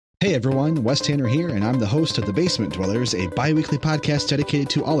Hey everyone, Wes Tanner here, and I'm the host of The Basement Dwellers, a bi-weekly podcast dedicated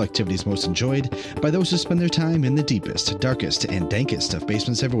to all activities most enjoyed by those who spend their time in the deepest, darkest, and dankest of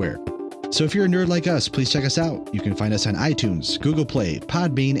basements everywhere. So if you're a nerd like us, please check us out. You can find us on iTunes, Google Play,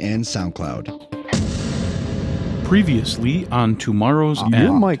 Podbean, and SoundCloud. Previously on Tomorrow's End.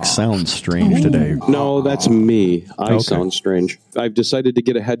 Your mic sounds strange today. No, that's me. I sound strange. I've decided to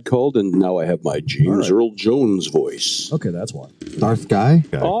get a head cold, and now I have my James Earl Jones voice. Okay, that's why. Darth Guy?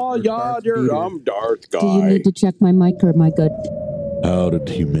 Oh, yeah, I'm Darth Guy. Do you need to check my mic or am I good? How did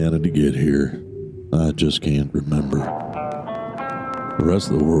humanity get here? I just can't remember. The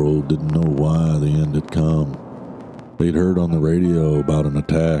rest of the world didn't know why the end had come. They'd heard on the radio about an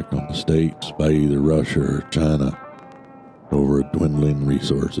attack on the States by either Russia or China over dwindling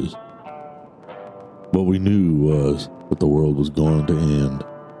resources. What we knew was that the world was going to end,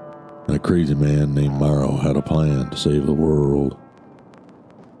 and a crazy man named Morrow had a plan to save the world.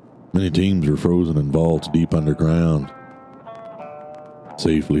 Many teams were frozen in vaults deep underground,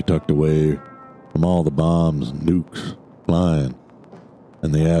 safely tucked away from all the bombs and nukes flying,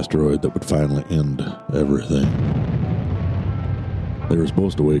 and the asteroid that would finally end everything. They were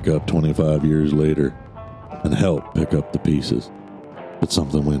supposed to wake up 25 years later and help pick up the pieces, but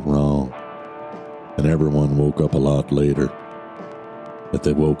something went wrong, and everyone woke up a lot later, if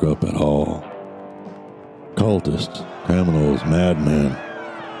they woke up at all. Cultists, criminals, madmen,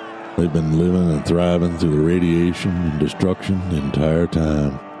 they've been living and thriving through the radiation and destruction the entire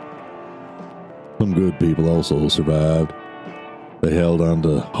time. Some good people also survived. They held on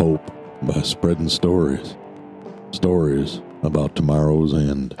to hope by spreading stories about tomorrow's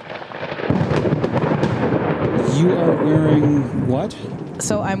end. You are wearing what?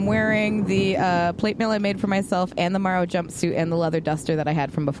 So I'm wearing the plate mail I made for myself and the Morrow jumpsuit and the leather duster that I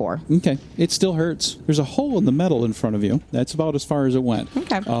had from before. Okay. It still hurts. There's a hole in the metal in front of you. That's about as far as it went.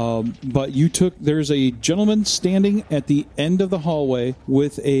 Okay. But there's a gentleman standing at the end of the hallway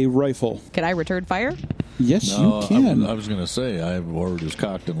with a rifle. Can I return fire? Yes, you can. I was going to say, I've already just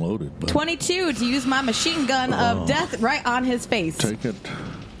cocked and loaded. But 22 to use my machine gun of death right on his face. take it.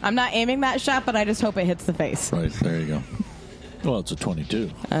 I'm not aiming that shot, but I just hope it hits the face. Right, there you go. Well, it's a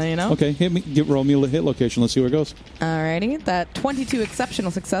 22. You know? Okay, roll me a hit location. Let's see where it goes. Alrighty. That 22 exceptional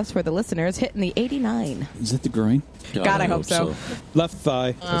success for the listeners, hitting the 89. Is it the groin? God, I hope so. Left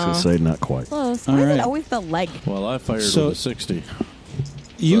thigh. I was going to say not quite. Close. All Why is right. it always the leg? Well, I fired with a 60.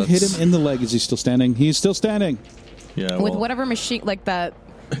 You hit him in the leg. Is he still standing? He's still standing. Yeah, With whatever machine, like the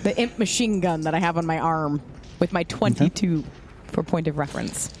imp machine gun that I have on my arm with my 22 for point of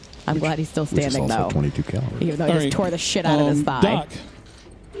reference. I'm glad he's still standing, which is also though. 22 caliber. Even though he just tore the shit out of his thigh. Doc,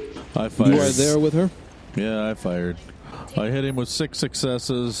 I fired. you are there with her? Yeah, I fired. I hit him with 6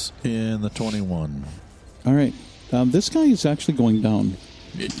 successes in the 21. All right. This guy is actually going down.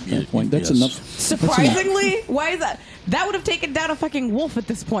 At that point. That's enough. Surprisingly? Why is that? That would have taken down a fucking wolf at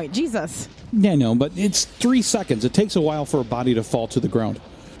this point. Jesus. Yeah, no, but it's 3 seconds. It takes a while for a body to fall to the ground.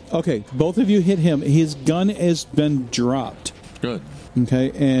 Okay, both of you hit him. His gun has been dropped. Good.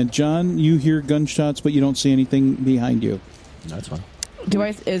 Okay, and John, you hear gunshots, but you don't see anything behind you. That's fine.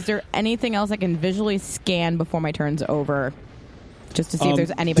 Is there anything else I can visually scan before my turn's over? Just to see if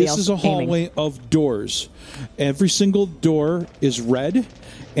there's anybody else This is a hallway of doors. Every single door is red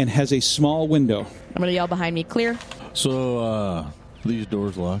and has a small window. I'm going to yell behind me, clear. So, these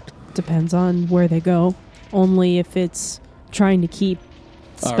doors locked? Depends on where they go. Only if it's trying to keep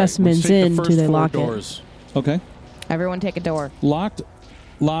specimens in do they lock doors. it. Okay. Everyone take a door. Locked.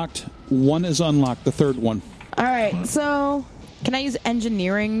 One is unlocked, the third one. All right, so can I use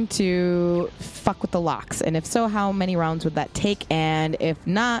engineering to fuck with the locks? And if so, how many rounds would that take? And if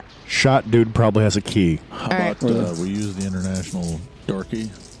not... Shot dude probably has a key. How about we use the international door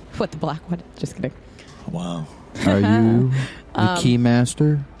key? What, the black one? Just kidding. Wow. Are you the key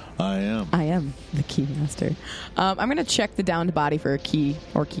master? I am. I am the key master. I'm going to check the downed body for a key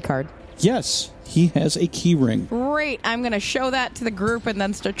or key card. Yes, he has a key ring. Great. I'm going to show that to the group and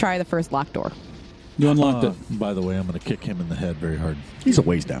then try the first locked door. You unlocked it. By the way, I'm going to kick him in the head very hard. He's a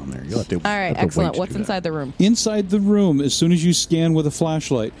ways down there. You'll have to, All right, excellent. What's inside the room? Inside the room, as soon as you scan with a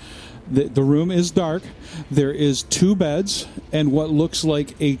flashlight, the room is dark. There is 2 beds and what looks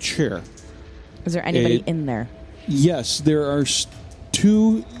like a chair. Is there anybody in there? Yes, there are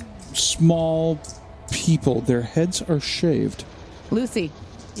 2 small people. Their heads are shaved. Lucy.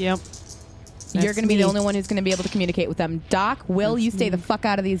 Yep. You're going to be the only one who's going to be able to communicate with them. Doc, Will, you stay the fuck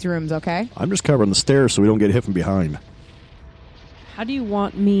out of these rooms, okay? I'm just covering the stairs so we don't get hit from behind. How do you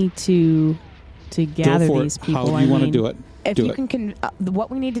want me to gather Go for these it. people? How do you want to do it? If you can, what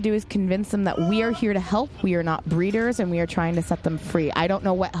we need to do is convince them that we are here to help. We are not breeders, and we are trying to set them free. I don't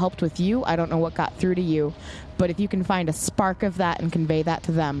know what helped with you. I don't know what got through to you. But if you can find a spark of that and convey that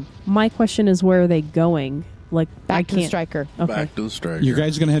to them. My question is, where are they going? Like, back to the striker. Okay. Back to the striker. You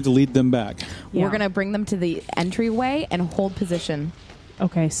guys are going to have to lead them back. Yeah. We're going to bring them to the entryway and hold position.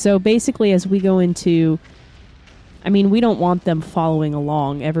 Okay, so basically as we go into... I mean, we don't want them following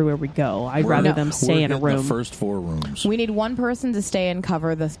along everywhere we go. I'd rather them stay in a room. The first 4 rooms. We need one person to stay and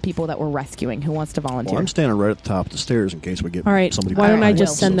cover the people that we're rescuing. Who wants to volunteer? Well, I'm standing right at the top of the stairs in case we get All right, somebody. why don't I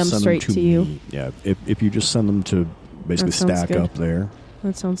just send them straight to you? Me. Yeah, if you just send them to basically stack up there.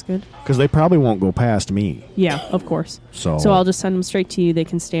 That sounds good. Because they probably won't go past me. Yeah, of course. So I'll just send them straight to you. They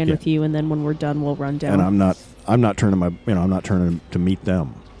can stand with you, and then when we're done, we'll run down. And I'm not turning to meet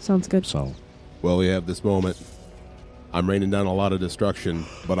them. Sounds good. So, well, we have this moment. I'm raining down a lot of destruction,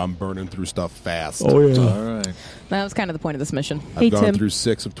 but I'm burning through stuff fast. Oh, yeah. All right. That was kind of the point of this mission. I've gone through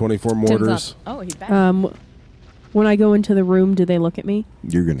 6 of 24 mortars. Oh, he's back. When I go into the room, do they look at me?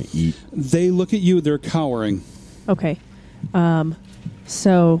 You're going to eat. They look at you. They're cowering. Okay.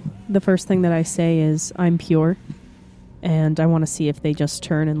 So the first thing that I say is, I'm pure, and I want to see if they just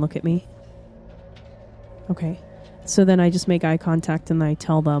turn and look at me. Okay. So then I just make eye contact and I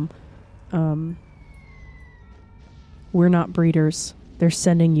tell them, we're not breeders. They're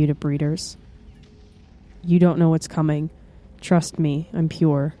sending you to breeders. You don't know what's coming. Trust me, I'm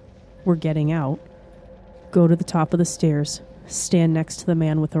pure. We're getting out. Go to the top of the stairs. Stand next to the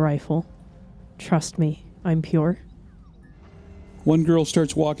man with the rifle. Trust me, I'm pure. One girl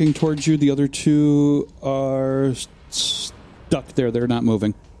starts walking towards you. The other 2 are stuck there. They're not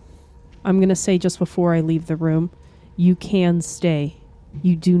moving. I'm going to say just before I leave the room, you can stay.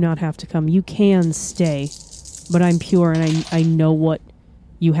 You do not have to come. You can stay. But I'm pure, and I know what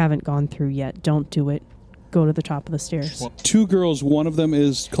you haven't gone through yet. Don't do it. Go to the top of the stairs. 2 girls, one of them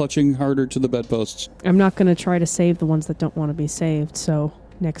is clutching harder to the bedposts. I'm not going to try to save the ones that don't want to be saved, so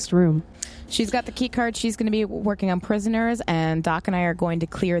next room. She's got the key card. She's going to be working on prisoners, and Doc and I are going to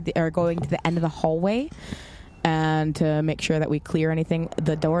going to the end of the hallway and to make sure that we clear anything.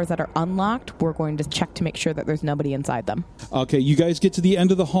 The doors that are unlocked, we're going to check to make sure that there's nobody inside them. Okay, you guys get to the end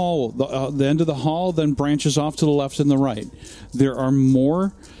of the hall. The end of the hall then branches off to the left and the right. There are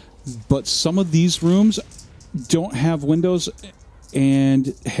more, but some of these rooms don't have windows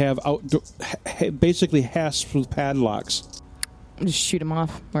and have basically hasps with padlocks. Just shoot them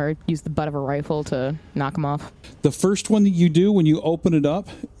off or use the butt of a rifle to knock them off. The first one that you do when you open it up,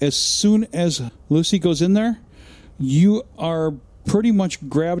 as soon as Lucy goes in there, you are pretty much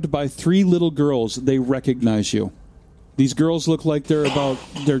grabbed by 3 little girls. They recognize you. These girls look like they're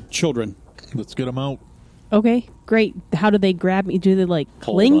children. Let's get them out. Okay, great. How do they grab me? Do they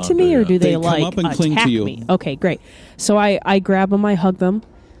cling to me, or do they come up and cling attack to you? Me? Okay, great. So I grab them, I hug them,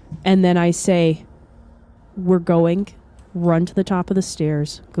 and then I say, "We're going. Run to the top of the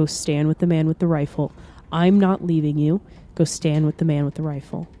stairs. Go stand with the man with the rifle. I'm not leaving you. Go stand with the man with the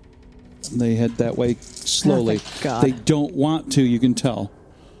rifle." They head that way slowly. They don't want to, you can tell.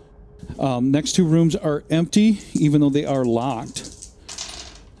 Next 2 rooms are empty, even though they are locked.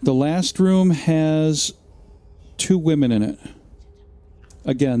 The last room has 2 women in it.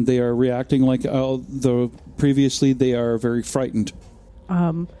 Again, they are reacting like previously they are very frightened.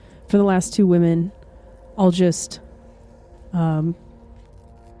 For the last 2 women, I'll just... I'll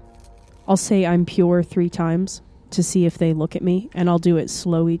say I'm pure 3 times to see if they look at me, and I'll do it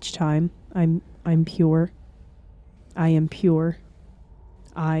slow each time. I'm pure. I am pure.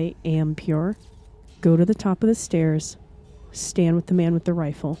 I am pure. Go to the top of the stairs. Stand with the man with the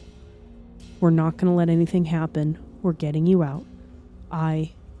rifle. We're not going to let anything happen. We're getting you out.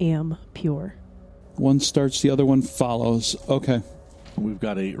 I am pure. One starts, the other one follows. Okay. We've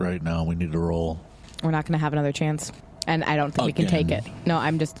got 8 right now. We need to roll. We're not going to have another chance. And I don't think we can take it. No,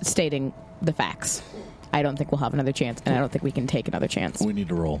 I'm just stating the facts. I don't think we'll have another chance, and I don't think we can take another chance. We need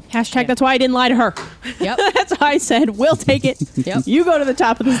to roll. Hashtag, that's why I didn't lie to her. Yep. That's why I said, we'll take it. Yep. You go to the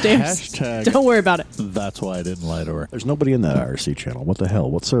top of the stairs. Hashtag, don't worry about it. That's why I didn't lie to her. There's nobody in that IRC channel. What the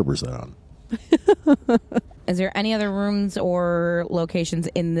hell? What server is that on? Is there any other rooms or locations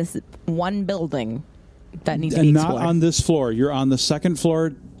in this one building that need to be explored? Not on this floor. You're on the 2nd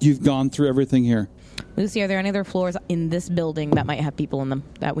floor. You've gone through everything here. Lucy, are there any other floors in this building that might have people in them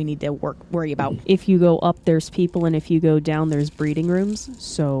that we need to worry about? If you go up, there's people, and if you go down, there's breeding rooms.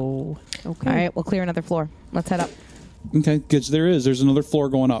 So, okay. All right, we'll clear another floor. Let's head up. Okay, because there's another floor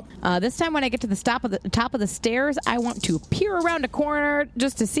going up. This time when I get to the top of the stairs, I want to peer around a corner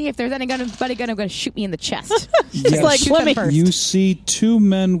just to see if there's anybody going to shoot me in the chest. Yes. Like, let me. You see 2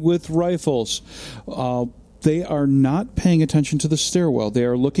 men with rifles. They are not paying attention to the stairwell. They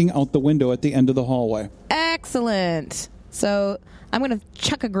are looking out the window at the end of the hallway. Excellent. So I'm going to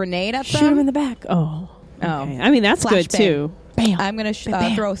chuck a grenade at them. Shoot him in the back. Oh. Okay. I mean, that's good, too. Bam. I'm going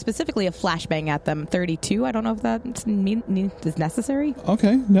to throw specifically a flashbang at them. 32. I don't know if that is necessary.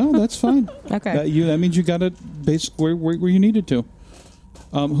 Okay. No, that's fine. Okay. That means you got it basically where you needed to.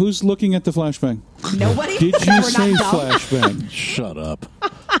 Who's looking at the flashbang? Nobody. Did you say flashbang? Shut up.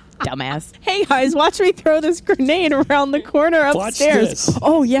 Dumbass. Hey, guys, watch me throw this grenade around the corner upstairs. Watch this.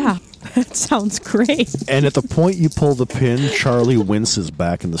 Oh, yeah. That sounds great. And at the point you pull the pin, Charlie winces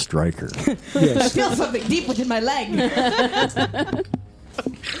back in the striker. I feel something deep within my leg.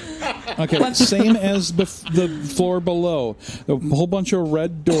 Okay, same as the floor below. A whole bunch of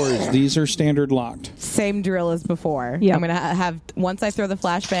red doors. These are standard locked. Same drill as before. Yep. I'm going to have, once I throw the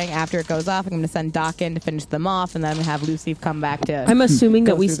flashbang, after it goes off, I'm going to send Doc in to finish them off, and then have Lucy come back to... I'm assuming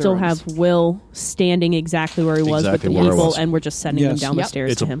that we still have Will standing exactly where he was with the people, and we're just sending them down the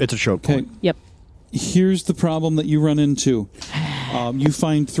stairs to him. It's a choke point. Yep. Here's the problem that you run into. You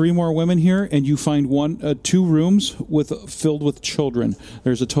find 3 more women here, and you find 2 rooms filled with children.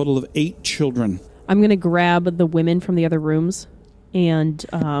 There's a total of 8 children. I'm going to grab the women from the other rooms and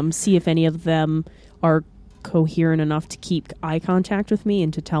see if any of them are coherent enough to keep eye contact with me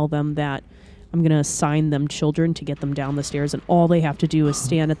and to tell them that I'm going to assign them children to get them down the stairs, and all they have to do is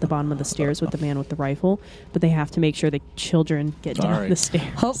stand at the bottom of the stairs with the man with the rifle, but they have to make sure the children get down the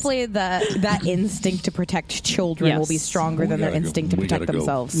stairs. Hopefully that instinct to protect children will be stronger than their instinct to protect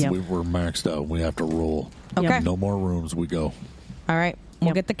themselves. Yep. We're maxed out. We have to roll. Okay. No more rooms. We go. All right.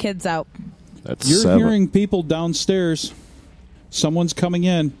 We'll get the kids out. You're 7. hearing people downstairs. Someone's coming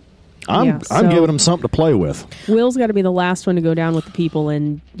in. I'm giving them something to play with. Will's got to be the last one to go down with the people,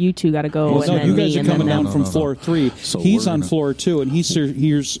 and you two got to go. Well, and then you guys me, are coming down from floor 3. So he's on floor 2, and he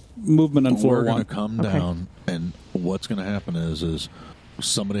hears movement on floor 1. We're going to come down, and what's going to happen is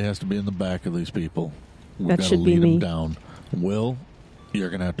somebody has to be in the back of these people. We've got to lead them down. Will, you're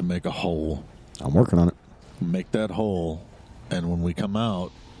going to have to make a hole. I'm working on it. Make that hole, and when we come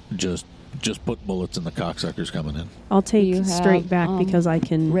out, just put bullets in the cocksuckers coming in. I'll take straight back because I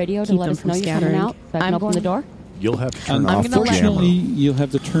can radio to keep let them us from know you're scattering. coming out. So I can open the door. You'll have to turn off the Unfortunately, jammer. you'll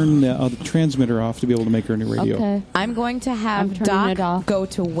have to turn the transmitter off to be able to make her any radio. Okay. I'm going to have Doc go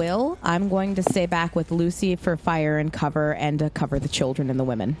to Will. I'm going to stay back with Lucy for fire and cover, and to cover the children and the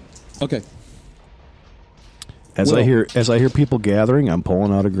women. Okay. As I hear people gathering, I'm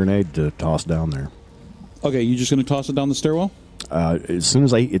pulling out a grenade to toss down there. Okay, you just going to toss it down the stairwell? As soon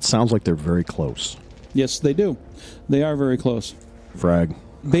as it sounds like they're very close. Yes, they do. They are very close. Frag.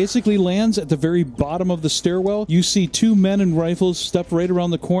 Basically lands at the very bottom of the stairwell. You see 2 men in rifles step right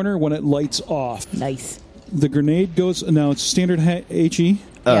around the corner when it lights off. Nice. The grenade goes... Now, it's standard HE.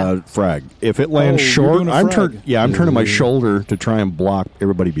 Frag. If it lands short, I'm turning my shoulder to try and block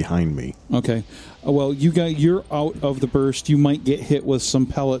everybody behind me. Okay. Well, you're out of the burst. You might get hit with some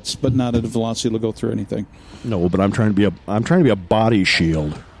pellets, but not at a velocity to go through anything. No, but I'm trying to be a body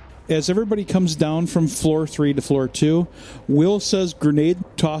shield. As everybody comes down from floor 3 to floor 2, Will says grenade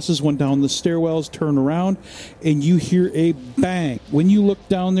tosses one down the stairwells, turn around, and you hear a bang. When you look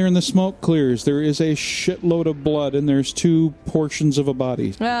down there and the smoke clears, there is a shitload of blood, and there's 2 portions of a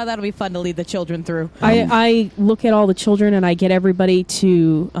body. Well, that'll be fun to lead the children through. I look at all the children, and I get everybody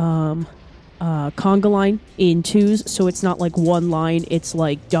to conga line in 2s, so it's not like one line, it's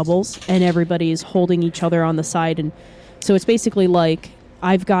like doubles, and everybody is holding each other on the side, and so it's basically like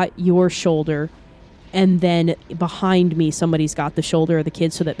I've got your shoulder, and then behind me somebody's got the shoulder of the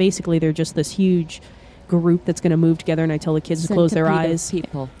kids, so that basically they're just this huge group that's going to move together, and I tell the kids to close their eyes.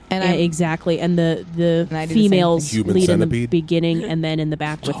 People. Exactly, and the females lead in the beginning and then in the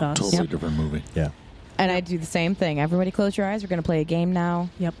back with us. Totally different movie. Yeah. And I do the same thing. Everybody close your eyes. We're going to play a game now.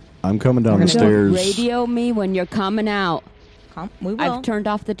 Yep. I'm coming down the stairs. Radio me when you're coming out. We will. I've turned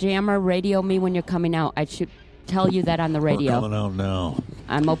off the jammer. Radio me when you're coming out. I should tell you that on the radio. We're coming out now.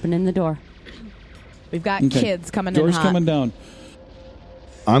 I'm opening the door. We've got kids coming Doors in hot. coming down.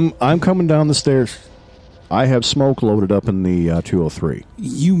 I'm coming down the stairs. I have smoke loaded up in the 203.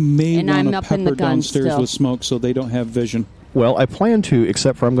 You may And want I'm to up in the pepper gun downstairs still. with smoke so they don't have vision. Well, I plan to,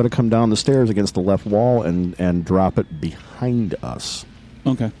 except for I'm going to come down the stairs against the left wall and drop it behind us.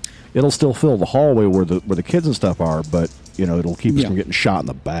 Okay. It'll still fill the hallway where the kids and stuff are, but it'll keep us from getting shot in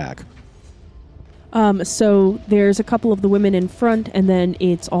the back. So there's a couple of the women in front, and then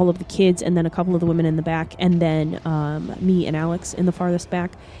it's all of the kids, and then a couple of the women in the back, and then me and Alex in the farthest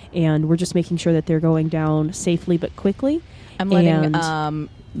back, and we're just making sure that they're going down safely but quickly. I'm letting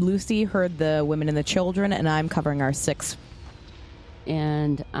Lucy herd the women and the children, and I'm covering our 6.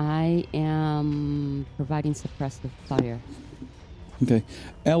 and I am providing suppressive fire. Okay.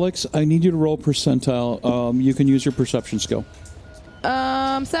 Alex, I need you to roll percentile. You can use your perception skill.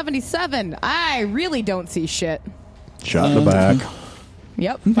 77. I really don't see shit. Shot in the back.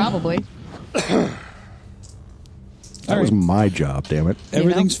 Yep, probably. That was my job, damn it.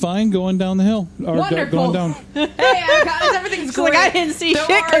 Everything's fine going down the hill. Or Wonderful. going down. Hey, everything's great. I didn't see Don't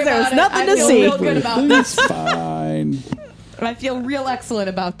shit because worry there was about nothing it. to I see. feel real good about Everything's this. fine. I feel real excellent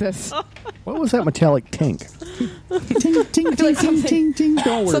about this. What was that metallic tink? Ting, ting, ting, ting, ting, ting.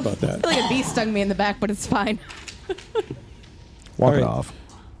 Don't worry about I that. feel like a bee stung me in the back, but it's fine. Walk it right. off.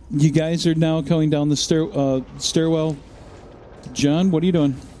 You guys are now going down the stairwell. John, what are you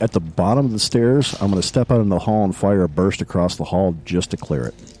doing? At the bottom of the stairs, I'm going to step out in the hall and fire a burst across the hall just to clear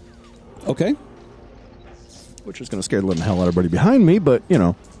it. Okay. Which is going to scare the living hell out of everybody behind me, but, you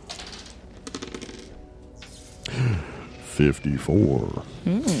know. 54.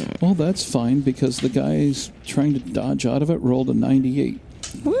 Well, that's fine because the guy's trying to dodge out of it rolled a 98.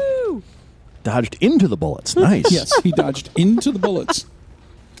 Woo! Dodged into the bullets. Nice. Yes, he dodged into the bullets.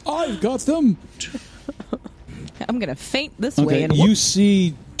 I've got them. I'm going to faint this way. Okay, And you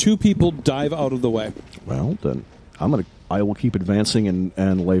see two people dive out of the way. Well, then I will keep advancing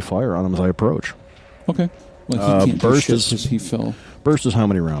and lay fire on them as I approach. Okay. Well, he can't do burst shit is 'cause he fell. Burst is how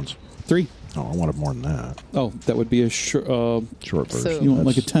many rounds? 3. Oh, I wanted more than that. Oh, that would be a short burst. So- you want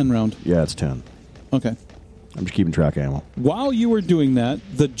like a 10 round. Yeah, it's 10. Okay. I'm just keeping track of ammo. While you were doing that,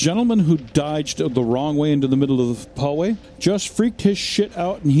 the gentleman who dodged the wrong way into the middle of the hallway just freaked his shit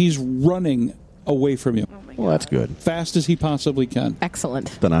out, and he's running away from you. Well, that's good. Fast as he possibly can.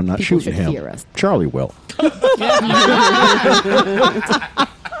 Excellent. Then I'm not People shooting should him. fear us. Charlie will. If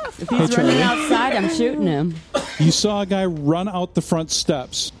he's running outside, I'm shooting him. You saw a guy run out the front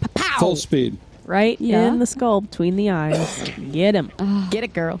steps. Pow! Full speed. Right Yeah. in the skull between the eyes. Get him. Get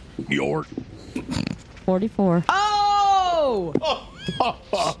it, girl. York. 44. Oh!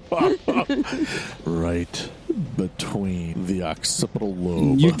 Right between the occipital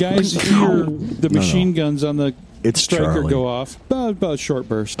lobe. You guys hear the machine guns on the It's striker Charlie. go off. About a short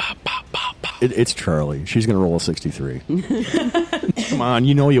burst. It's Charlie. She's going to roll a 63. Come on,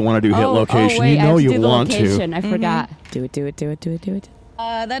 you know you want to do hit location. Oh, wait, you I know have to you do the want location. to. I forgot. Do it, do it, do it, do it, do it.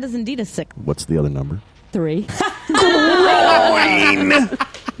 That is indeed a 6. What's the other number? 3.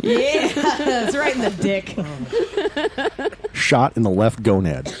 Yeah, it's right in the dick. Shot in the left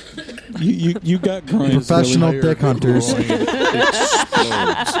gonad. You got groin. Professional dick hunters.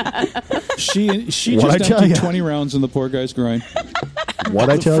 She What'd I just tell emptied ya? 20 rounds in the poor guy's groin. What'd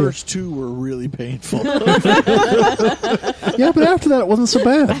I The tell you? first two were really painful. Yeah, but after that, it wasn't so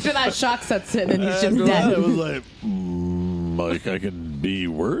bad. After that shock sets in and he's just After dead. that, it was like, like I can be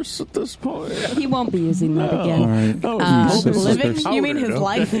worse at this point. He won't be using that again. All right. Oh, Jesus Living? Christ. You mean his Powder,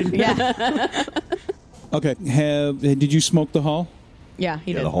 life? Yeah. Okay. Did you smoke the hall? Yeah,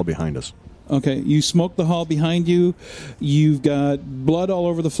 he Yeah, did. the hall behind us. Okay. You smoked the hall behind you. You've got blood all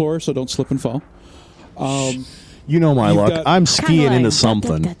over the floor, so don't slip and fall. You know my You've luck. got- I'm skiing into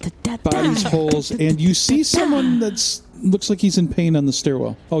something. Bodies, holes, and you see someone that's looks like he's in pain on the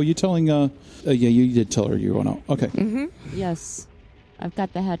stairwell. Oh, you're telling? Yeah, you did tell her you went out. Okay. Yes. I've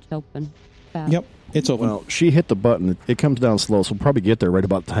got the hatch open. Fast. Yep. It's open. Well, she hit the button. It comes down slow, so we'll probably get there right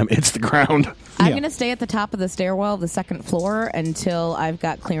about the time it hits the ground. I'm Yeah. going to stay at the top of the stairwell, the second floor, until I've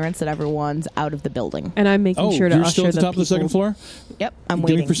got clearance that everyone's out of the building. And I'm making Oh, sure to you're usher still at the top people. of the second floor? Yep, I'm Give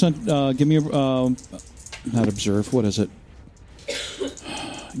me waiting. percent. Give me not observe. What is it?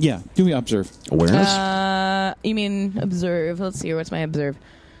 Yeah, give me observe. Awareness? You mean observe? Let's see here. What's my observe?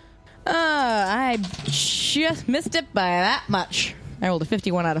 I just missed it by that much. I rolled a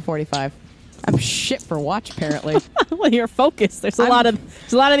 51 out of 45. I'm shit for watch, apparently. Well, you're focused. There's a lot of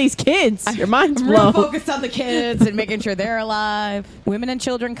these kids. Your mind's I'm real blown. focused on the kids and making sure they're alive. Women and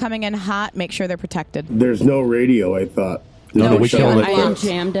children coming in hot, make sure they're protected. There's no radio, I thought. No, we shut killed off it. I first.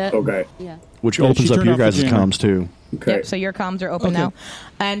 unjammed it. Okay. Yeah. Which Yeah, opens she up turned your off the guys' jammer. comms, too. Okay. Yep, so your comms are open Okay. now.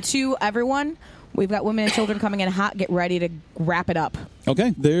 And to everyone, we've got women and children coming in hot. Get ready to wrap it up.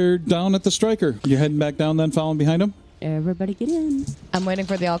 Okay, they're down at the striker. You're heading back down, then following behind them. Everybody get in. I'm waiting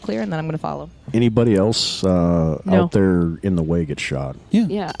for the all clear, and then I'm going to follow. Anybody else out there in the way gets shot? Yeah.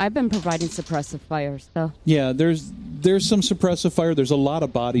 Yeah, I've been providing suppressive fire, so. Yeah, there's some suppressive fire. There's a lot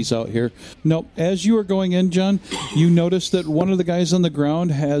of bodies out here. No, as you are going in, John, you notice that one of the guys on the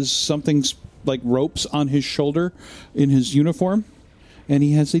ground has something like ropes on his shoulder in his uniform, and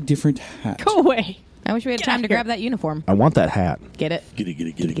he has a different hat. Go away. I wish we had time to grab that uniform. I want that hat. Get it? Get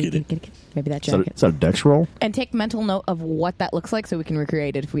it. Maybe that Is that jacket. a dex roll? And take mental note of what that looks like so we can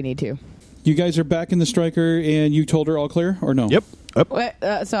recreate it if we need to. You guys are back in the Striker, and you told her all clear, or no? Yep. Wait,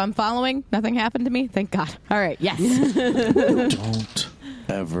 so I'm following. Nothing happened to me. Thank God. All right. Yes. Don't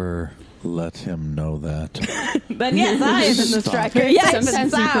ever let him know that. Then yes, I am in the Striker. Yes,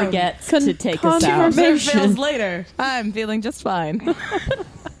 Sometimes he forgets to take us out. Conversation later. I'm feeling just fine.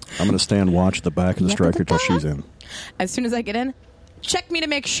 I'm going to stand watch the back of the Striker till she's in. As soon as I get in, check me to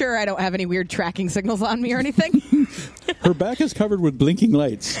make sure I don't have any weird tracking signals on me or anything. Her back is covered with blinking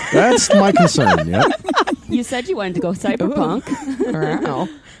lights. That's my concern, yeah. You said you wanted to go cyberpunk. Wow.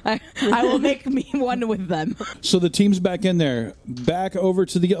 I will make me one with them. So the team's back in there. Back over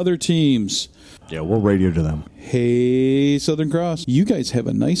to the other teams. Yeah, we'll radio to them. Hey, Southern Cross. You guys have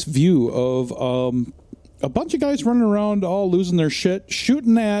a nice view of a bunch of guys running around all losing their shit,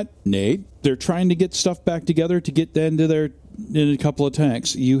 shooting at Nate. They're trying to get stuff back together to get into in a couple of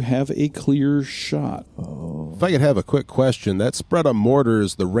tanks. You have a clear shot. If I could have a quick question, that spread of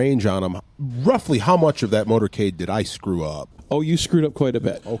mortars, the range on them, roughly how much of that motorcade did I screw up? Oh, you screwed up quite a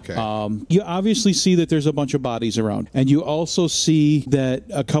bit. Okay. You obviously see that there's a bunch of bodies around, and you also see that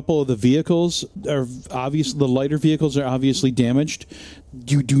a couple of the vehicles are obvious. The lighter vehicles are obviously damaged.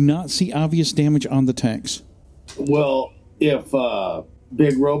 You do not see obvious damage on the tanks. Well, if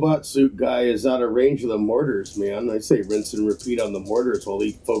big robot suit guy is out of range of the mortars, man, I say rinse and repeat on the mortars while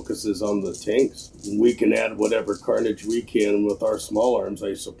he focuses on the tanks. We can add whatever carnage we can with our small arms,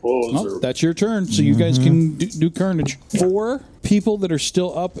 I suppose. Oh, that's your turn, so you guys can do carnage. 4 people that are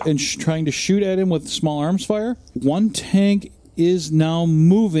still up and trying to shoot at him with small arms fire. 1 tank is now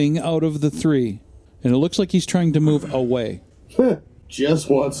moving out of the 3, and it looks like he's trying to move away. Just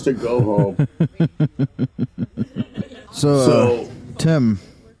wants to go home. So Tim.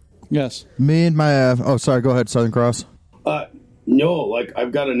 Yes. Me and my... sorry, go ahead, Southern Cross. No, like,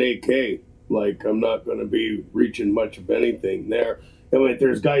 I've got an AK. Like, I'm not going to be reaching much of anything there. And if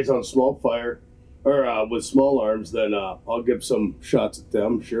there's guys on small fire, or with small arms, then I'll give some shots at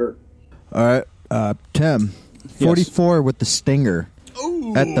them, sure. All right, Tim. 44 with the Stinger.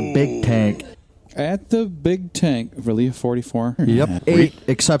 Ooh. At the big tank. At the big tank. Really, a 44? Yep. 8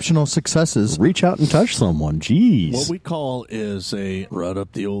 exceptional successes. Reach out and touch someone. Jeez. What we call is a right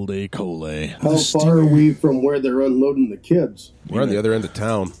up the old A. coli. How far are we from where they're unloading the kids? We're on the other end of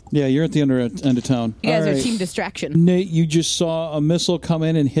town. Yeah, you're at the end of town. You guys All are right. team distraction. Nate, you just saw a missile come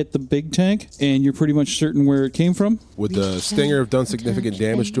in and hit the big tank, and you're pretty much certain where it came from? Would the Stinger have done significant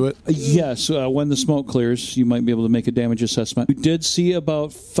damage to it? Yes. When the smoke clears, you might be able to make a damage assessment. You did see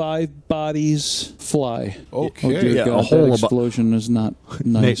about 5 bodies fly. Okay. Oh, dear Yeah, God, a hole that about- explosion is not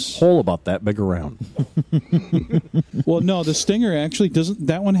nice. Hole about that big around. Well, no, the Stinger actually doesn't.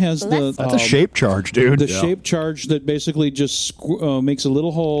 That one has the... That's a shape charge, dude. The shape charge that basically just makes a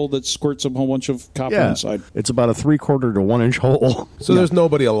little hole that squirts a whole bunch of copper inside. It's about a 3/4 to 1 inch hole. So there's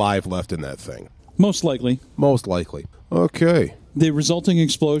nobody alive left in that thing. Most likely. Most likely. Okay. The resulting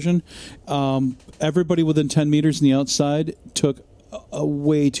explosion, everybody within 10 meters on the outside took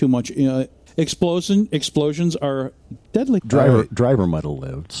way too much. Explosions are deadly. Driver might have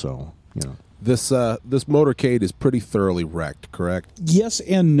lived, so, you know. This motorcade is pretty thoroughly wrecked, correct? Yes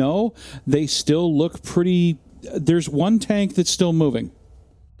and no. They still look pretty... There's 1 tank that's still moving,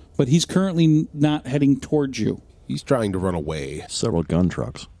 but he's currently not heading towards you. He's trying to run away. Several gun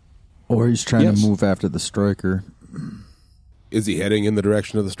trucks. Or he's trying to move after the Striker. Is he heading in the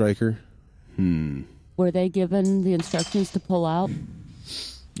direction of the Striker? Were they given the instructions to pull out?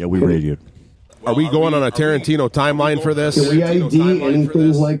 Yeah, we radioed. Are we going on a Tarantino timeline for this? Can we ID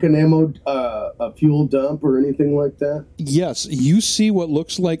anything like an ammo, a fuel dump or anything like that? Yes, you see what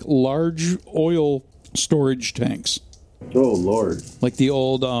looks like large oil storage tanks. Oh, Lord. Like the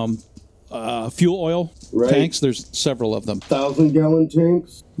old fuel oil tanks. There's several of them. 1,000-gallon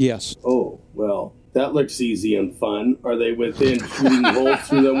tanks? Yes. Oh, well, that looks easy and fun. Are they within shooting holes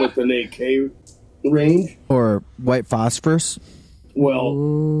through them with an AK range? Or white phosphorus. Well,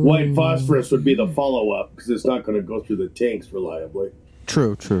 white phosphorus would be the follow-up because it's not going to go through the tanks reliably.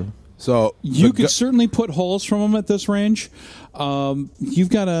 True. So you could certainly put holes from them at this range. You've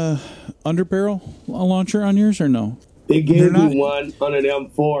got a underbarrel launcher on yours or no? They gave me one on an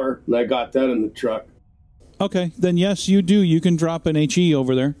M4, and I got that in the truck. Okay, then yes, you do. You can drop an HE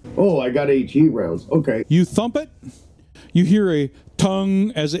over there. Oh, I got HE rounds. Okay. You thump it. You hear a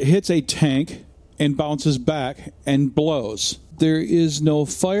tung as it hits a tank and bounces back and blows. There is no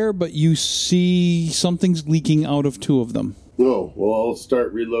fire, but you see something's leaking out of 2 of them. Oh, well, I'll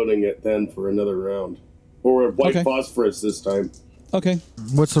start reloading it then for another round. Or white phosphorus this time. Okay.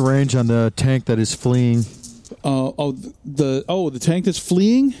 What's the range on the tank that is fleeing? The tank that's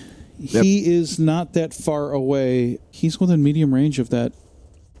fleeing? He is not that far away. He's within medium range of that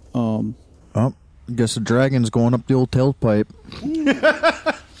Oh, guess the dragon's going up the old tailpipe.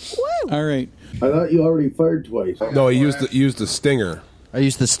 All right. I thought you already fired twice. No, he used the stinger. I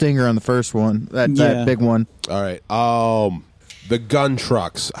used the stinger on the first one. That big one. All right. The gun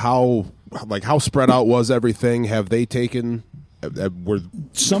trucks. How spread out was everything? Have they taken? Were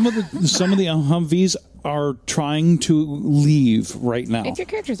some of the Humvees are trying to leave right now. If your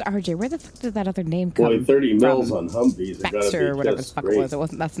character's RJ, where the fuck did that other name come from? 30 mils from? On Humvees. Baxter or whatever the fuck it was. It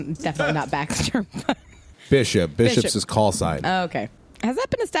wasn't. That's definitely not Baxter. Bishop. Bishop's his call sign. Oh, okay. Has that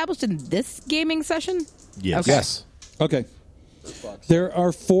been established in this gaming session? Yes. Okay. Yes. Okay. There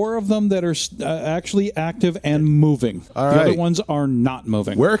are 4 of them that are actually active and moving. All the right. other ones are not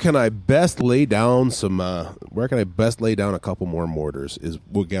moving. Where can I best lay down Where can I best lay down a couple more mortars?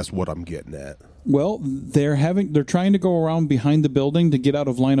 Guess what I'm getting at. Well, they're trying to go around behind the building to get out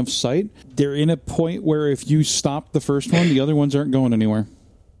of line of sight. They're in a point where if you stop the first one, the other ones aren't going anywhere.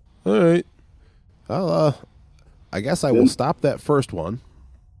 All right. I guess I will stop that first one.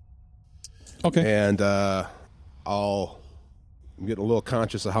 Okay. And I'm getting a little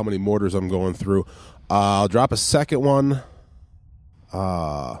conscious of how many mortars I'm going through. I'll drop a second one.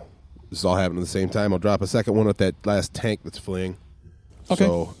 This is all happening at the same time. I'll drop a second one at that last tank that's fleeing. Okay.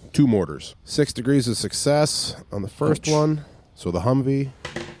 So 2 mortars. 6 degrees of success on the first one. So the Humvee.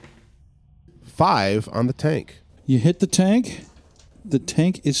 5 on the tank. You hit the tank. The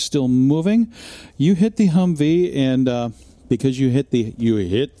tank is still moving. You hit the Humvee, and because you hit the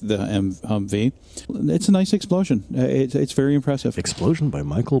Humvee, it's a nice explosion. It's very impressive. Explosion by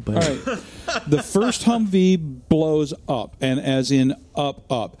Michael Bay. All right. The first Humvee blows up, and as in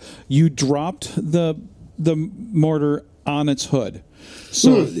up. You dropped the mortar on its hood.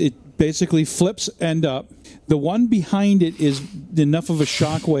 So it basically flips end up. The one behind it is enough of a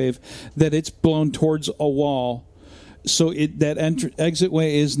shockwave that it's blown towards a wall. So that exit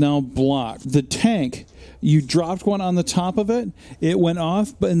way is now blocked. The tank, you dropped one on the top of it. It went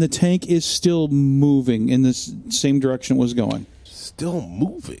off, and the tank is still moving in the same direction it was going. Still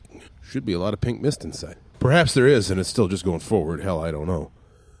moving. Should be a lot of pink mist inside. Perhaps there is, and it's still just going forward. Hell, I don't know.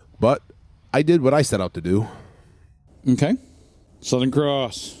 But I did what I set out to do. Okay. Southern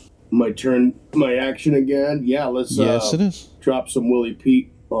Cross. My turn, my action again. Yeah, let's yes, it is. Drop some Willie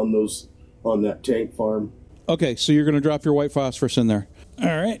Pete on that tank farm. Okay, so you're going to drop your white phosphorus in there.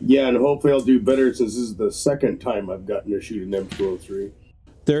 All right. Yeah, and hopefully I'll do better since this is the second time I've gotten to shoot an M203.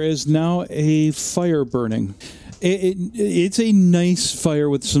 There is now a fire burning. It's a nice fire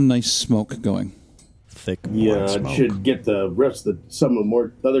with some nice smoke going. Thick yeah, smoke. It should get the rest of some of the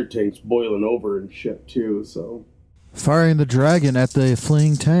more other tanks boiling over and shit too. So firing the dragon at the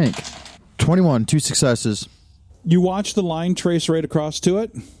fleeing tank. 21, 2 successes. You watch the line trace right across to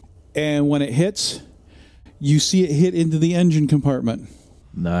it, and when it hits, you see it hit into the engine compartment.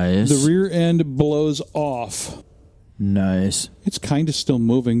 Nice. The rear end blows off. Nice. It's kind of still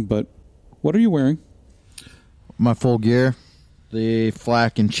moving, but what are you wearing? My full gear, the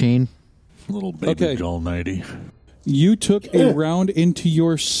flak and chain. Little baby Joel 90. You took a round into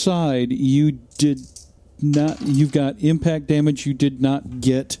your side. You did not. You've got impact damage. You did not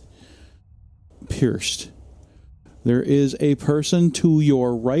get pierced. There is a person to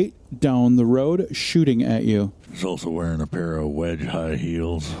your right down the road shooting at you. He's also wearing a pair of wedge high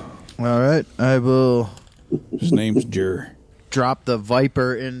heels. All right, I will. His name's Jer. Drop the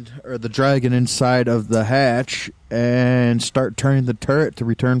Viper or the Dragon inside of the hatch and start turning the turret to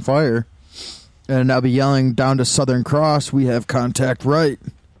return fire. And I'll be yelling down to Southern Cross, we have contact right.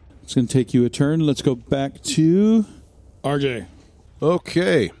 It's going to take you a turn. Let's go back to RJ.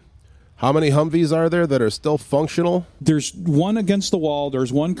 Okay. How many Humvees are there that are still functional? There's one against the wall.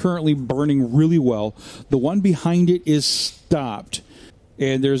 There's one currently burning really well. The one behind it is stopped.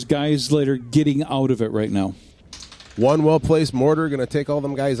 And there's guys that are getting out of it right now. One well-placed mortar going to take all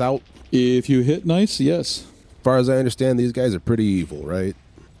them guys out? If you hit nice, yes. As far as I understand, these guys are pretty evil, right?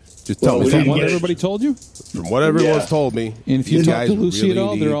 Just tell me. From what everybody told you? From what everyone's told me. And if you talk to Lucy really at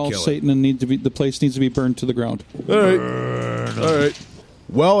all, they're all Satan and the place needs to be burned to the ground. All right.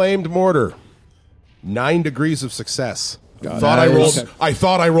 Well-aimed mortar. 9 degrees of success. I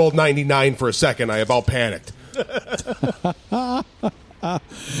thought I rolled 99 for a second. I about panicked.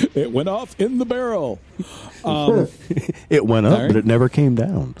 It went off in the barrel. It went up, but it never came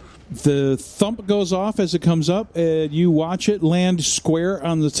down. The thump goes off as it comes up, and you watch it land square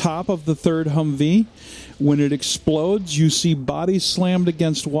on the top of the third Humvee. When it explodes, you see bodies slammed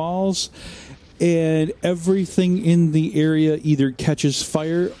against walls, and everything in the area either catches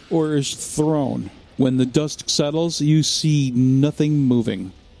fire or is thrown. When the dust settles, you see nothing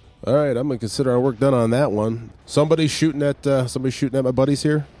moving. All right, I'm going to consider our work done on that one. Somebody's shooting at my buddies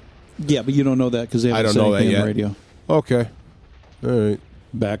here? Yeah, but you don't know that because they haven't I don't said know that anything on yet. the radio. Okay. All right.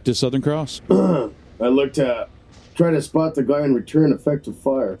 Back to Southern Cross. I looked at, try to spot the guy and return effective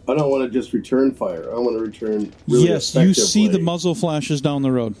fire. I don't want to just return fire. I want to return really Yes, you see the muzzle flashes down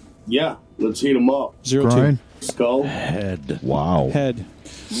the round. Yeah, let's heat him up. 0-2. Skull. Head. Wow. Head.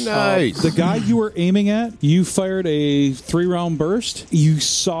 Nice. The guy you were aiming at, you fired a 3-round burst. You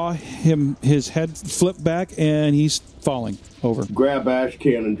saw his head flip back, and he's falling over. Grab ash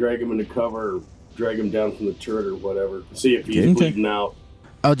can and drag him into cover, or drag him down from the turret or whatever. See if he's bleeding out.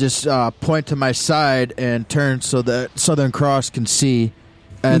 I'll just point to my side and turn so that Southern Cross can see,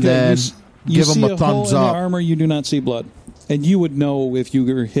 and then give him a thumbs hole up. In the armor, you do not see blood. And you would know if you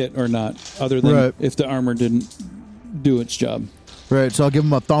were hit or not, other than if the armor didn't do its job. Right, so I'll give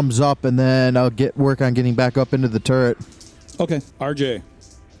him a thumbs up, and then I'll work on getting back up into the turret. Okay, RJ.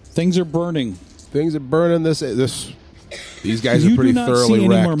 Things are burning. Things are burning. These guys you are pretty do not thoroughly see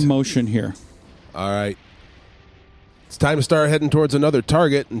wrecked. any more motion here. All right. It's time to start heading towards another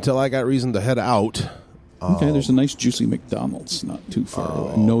target until I got reason to head out. Okay, there's a nice juicy McDonald's not too far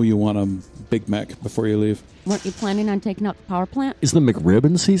away. I know you want a Big Mac before you leave. Weren't you planning on taking out the power plant? Is the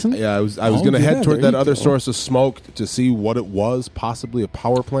McRib season? Yeah, I was going to head toward that other source of smoke to see what it was, possibly a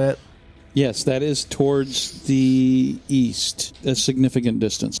power plant. Yes, that is towards the east, a significant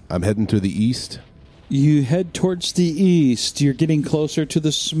distance. I'm heading to the east. You head towards the east. You're getting closer to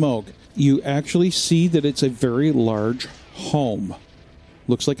the smoke. You actually see that it's a very large home.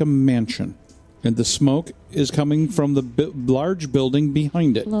 Looks like a mansion. And the smoke is coming from the large building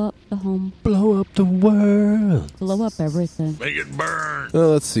behind it. Blow up the home. Blow up the world. Blow up everything. Make it burn.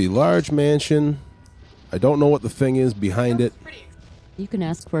 Let's see. Large mansion. I don't know what the thing is behind it. You can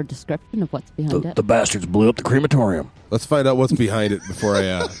ask for a description of what's behind it. The bastards blew up the crematorium. Let's find out what's behind it before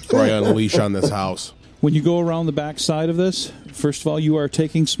I unleash on this house. When you go around the back side of this, first of all, you are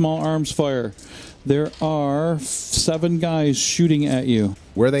taking small arms fire. There are 7 guys shooting at you.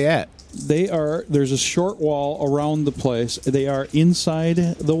 Where are they at? There's a short wall around the place. They are inside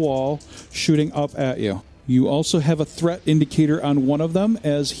the wall shooting up at you. You also have a threat indicator on one of them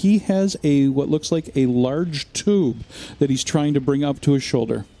as he has what looks like a large tube that he's trying to bring up to his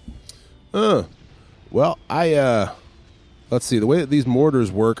shoulder. Well, let's see. The way that these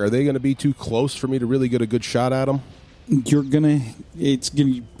mortars work, are they going to be too close for me to really get a good shot at them? It's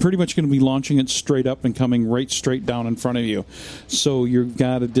pretty much going to be launching it straight up and coming right straight down in front of you. So you've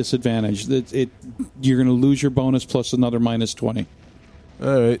got a disadvantage. You're going to lose your bonus plus another minus 20.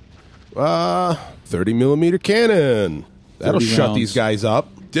 All right. 30 millimeter cannon. That'll shut rounds. these guys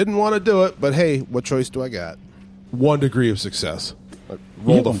up. Didn't want to do it, but hey, what choice do I got? 1 degree of success. I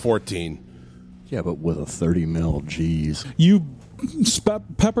rolled a 14. Yeah, but with a 30 mil, geez. You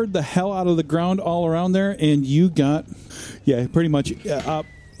peppered the hell out of the ground all around there, and you got, pretty much.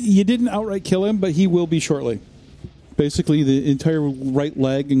 You didn't outright kill him, but he will be shortly. Basically, the entire right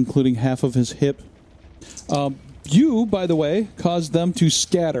leg, including half of his hip. You, by the way, caused them to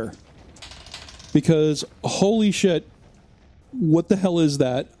scatter. Because, holy shit, what the hell is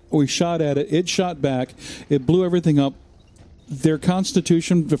that? We shot at it. It shot back. It blew everything up. Their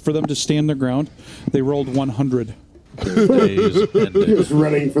constitution, for them to stand their ground, they rolled 100. Just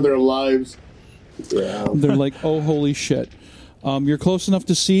running for their lives. Yeah. They're like, oh, holy shit. You're close enough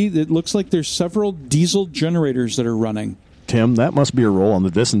to see that it looks like there's several diesel generators that are running. Tim, that must be a roll on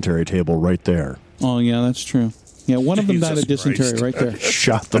the dysentery table right there. Oh, yeah, that's true. Yeah, one of them died of dysentery right there.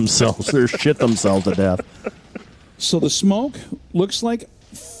 Shot themselves or shit themselves to death. So the smoke looks like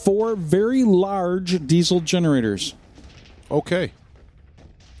 4 very large diesel generators. Okay.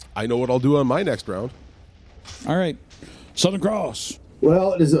 I know what I'll do on my next round. All right. Southern Cross.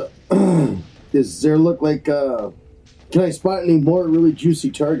 Well, does there look like, can I spot any more really juicy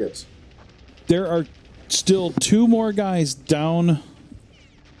targets? There are still 2 more guys down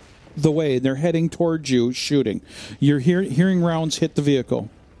the way. They're heading towards you, shooting. You're hearing rounds hit the vehicle.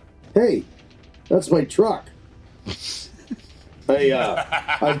 Hey, that's my truck.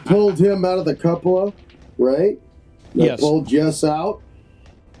 I pulled him out of the cupola, right? Yes. I pulled Jess out.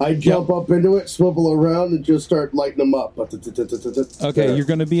 I jump up into it, swivel around, and just start lighting them up. Okay, you're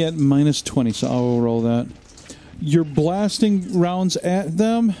going to be at minus 20, so I'll roll that. You're blasting rounds at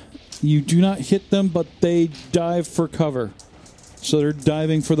them. You do not hit them, but they dive for cover. So they're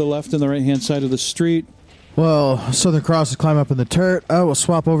diving for the left and the right-hand side of the street. Well, Southern Cross is climb up in the turret. I will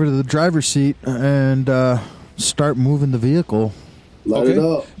swap over to the driver's seat and start moving the vehicle. Light it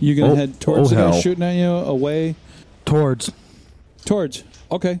up. You're going to head towards the guy shooting at you, away? Towards.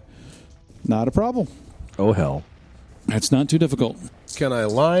 Okay. Not a problem. Oh, hell. That's not too difficult. Can I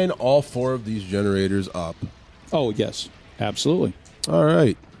line all 4 of these generators up? Oh, yes. Absolutely. All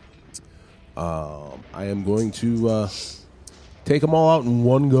right. I am going to take them all out in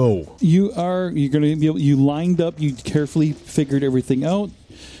one go. You're going to be able. You lined up. You carefully figured everything out.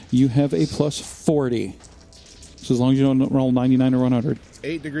 You have a plus 40. So as long as you don't roll 99 or 100.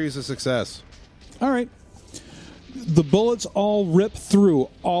 8 degrees of success. All right. The bullets all rip through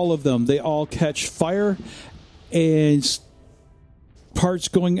all of them. They all catch fire and parts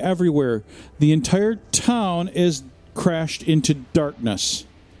going everywhere. The entire town is crashed into darkness.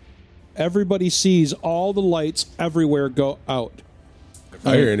 Everybody sees all the lights everywhere go out.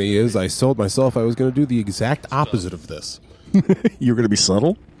 The irony is I told myself I was going to do the exact opposite of this. You're going to be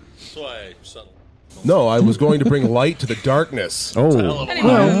subtle? That's why I subtle. No, I was going to bring light to the darkness. Oh,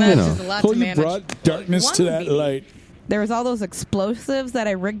 well, you brought darkness to that light. There was all those explosives that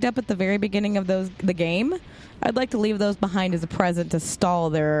I rigged up at the very beginning of the game. I'd like to leave those behind as a present to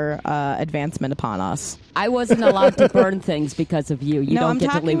stall their advancement upon us. I wasn't allowed to burn things because of you. You no, don't I'm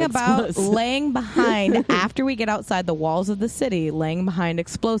get to leave talking about explosives. laying behind, after we get outside the walls of the city, laying behind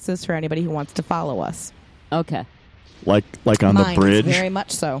explosives for anybody who wants to follow us. Okay. Like on Mine the bridge? is very much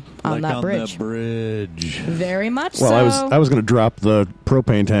so. On that bridge. Very much so. Well, I was going to drop the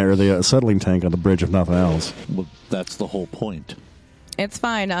propane tank or the acetylene tank on the bridge, if nothing else. Well, that's the whole point. It's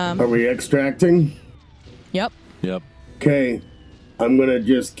fine. Are we extracting? Yep. Okay. I'm going to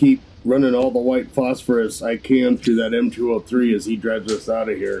just keep running all the white phosphorus I can through that M203 as he drives us out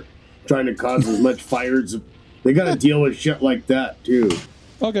of here. Trying to cause as much fires. They got to deal with shit like that, too.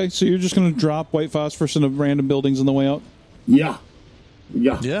 Okay, so you're just going to drop white phosphorus into random buildings on the way out? Yeah.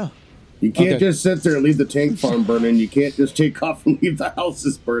 Yeah. You can't just sit there and leave the tank farm burning. You can't just take off and leave the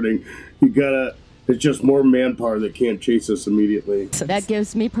houses burning. You gotta. It's just more manpower that can't chase us immediately. That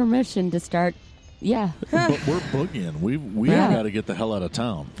gives me permission to start. Yeah. But we're boogieing. We got to get the hell out of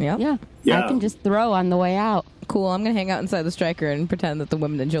town. Yep. Yeah. I can just throw on the way out. Cool. I'm going to hang out inside the Striker and pretend that the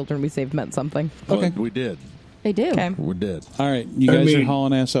women and children we saved meant something. Okay. We did. They do. Okay. We did. All right, you guys are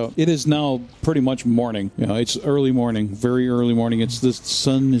hauling ass out. It is now pretty much morning. It's early morning, very early morning. It's the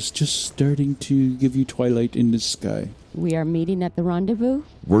sun is just starting to give you twilight in the sky. We are meeting at the rendezvous.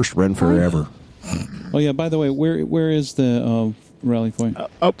 Worst Renfer ever. Oh yeah, by the way, where is the rally point?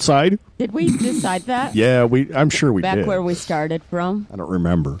 Outside. Did we decide that? Yeah, I'm sure we Back did. where we started from? I don't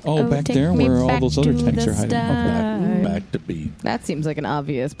remember. Oh, back there where all those other tanks are hiding. Back to beat. That seems like an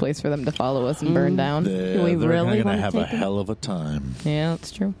obvious place for them to follow us and burn down. Do we really going to want to have take a hell of a time. Yeah,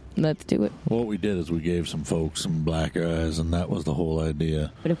 that's true. Let's do it. What we did is we gave some folks some black eyes, and that was the whole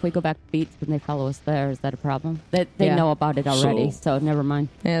idea. But if we go back to Beats and they follow us there, is that a problem? They know about it already, so never mind.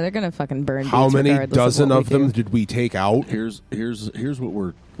 Yeah, they're gonna fucking burn. How Beats many regardless dozen what of we them do. did we take out? Here's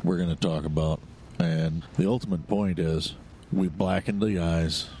what we're going to talk about, and the ultimate point is we blackened the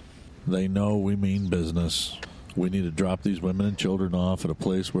eyes. They know we mean business. We need to drop these women and children off at a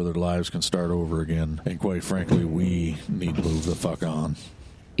place where their lives can start over again. And quite frankly, we need to move the fuck on.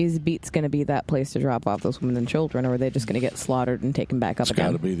 Is Beats going to be that place to drop off those women and children, or are they just going to get slaughtered and taken back up It's again?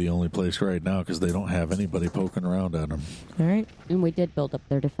 got to be the only place right now because they don't have anybody poking around at them. All right. And we did build up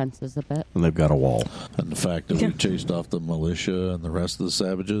their defenses a bit. And they've got a wall. And the fact that we chased off the militia and the rest of the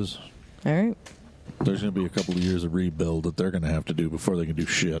savages, All right. there's going to be a couple of years of rebuild that they're going to have to do before they can do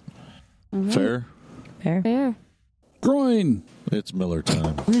shit. Mm-hmm. Fair? Fair. Groin! It's Miller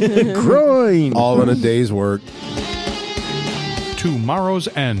time. Groin! All in a day's work. Tomorrow's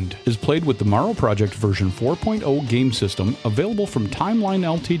End is played with the Morrow Project version 4.0 game system, available from Timeline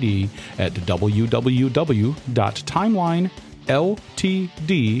Ltd. at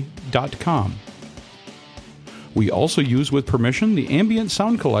www.timelineltd.com. We also use with permission the ambient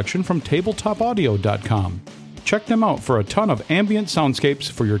sound collection from tabletopaudio.com. Check them out for a ton of ambient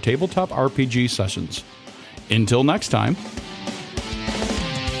soundscapes for your tabletop RPG sessions. Until next time,